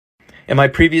In my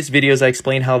previous videos, I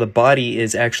explained how the body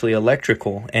is actually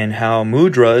electrical and how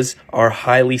mudras are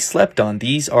highly slept on.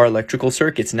 These are electrical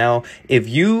circuits. Now, if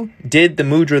you did the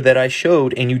mudra that I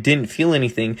showed and you didn't feel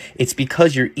anything, it's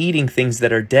because you're eating things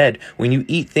that are dead. When you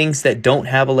eat things that don't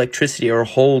have electricity or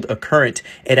hold a current,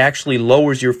 it actually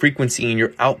lowers your frequency and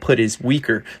your output is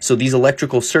weaker. So these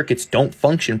electrical circuits don't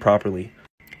function properly.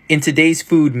 In today's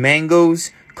food,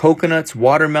 mangoes, coconuts,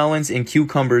 watermelons, and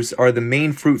cucumbers are the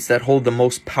main fruits that hold the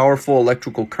most powerful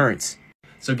electrical currents.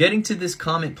 So getting to this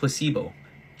comment placebo,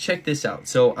 check this out.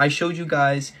 So I showed you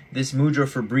guys this mudra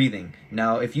for breathing.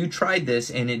 Now, if you tried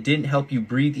this and it didn't help you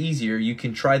breathe easier, you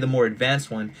can try the more advanced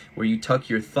one where you tuck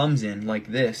your thumbs in like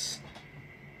this.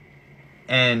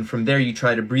 And from there you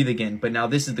try to breathe again. But now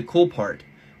this is the cool part.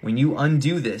 When you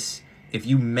undo this, if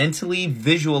you mentally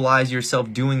visualize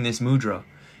yourself doing this mudra,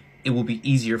 it will be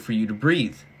easier for you to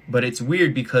breathe. But it's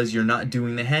weird because you're not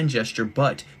doing the hand gesture,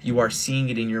 but you are seeing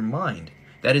it in your mind.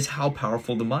 That is how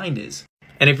powerful the mind is.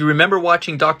 And if you remember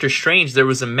watching Doctor Strange, there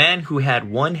was a man who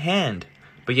had one hand,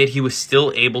 but yet he was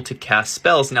still able to cast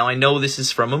spells. Now, I know this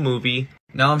is from a movie.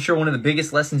 Now, I'm sure one of the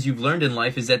biggest lessons you've learned in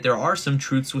life is that there are some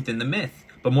truths within the myth.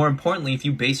 But more importantly, if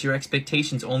you base your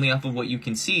expectations only off of what you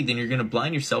can see, then you're going to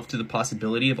blind yourself to the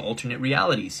possibility of alternate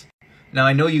realities. Now,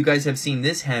 I know you guys have seen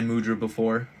this hand mudra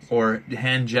before, or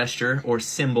hand gesture, or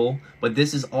symbol, but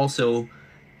this is also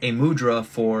a mudra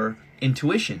for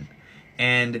intuition.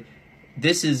 And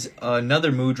this is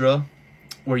another mudra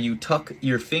where you tuck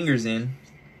your fingers in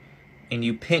and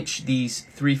you pinch these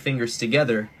three fingers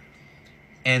together.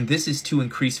 And this is to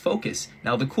increase focus.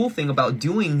 Now, the cool thing about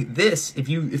doing this, if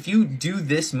you do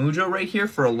this mudra right here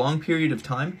for a long period of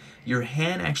time, your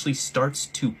hand actually starts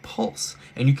to pulse.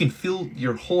 And you can feel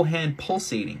your whole hand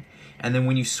pulsating. And then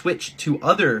when you switch to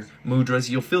other mudras,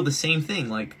 you'll feel the same thing.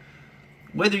 Like,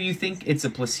 whether you think it's a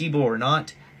placebo or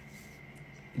not,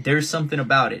 there's something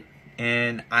about it.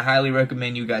 And I highly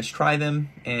recommend you guys try them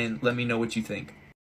and let me know what you think.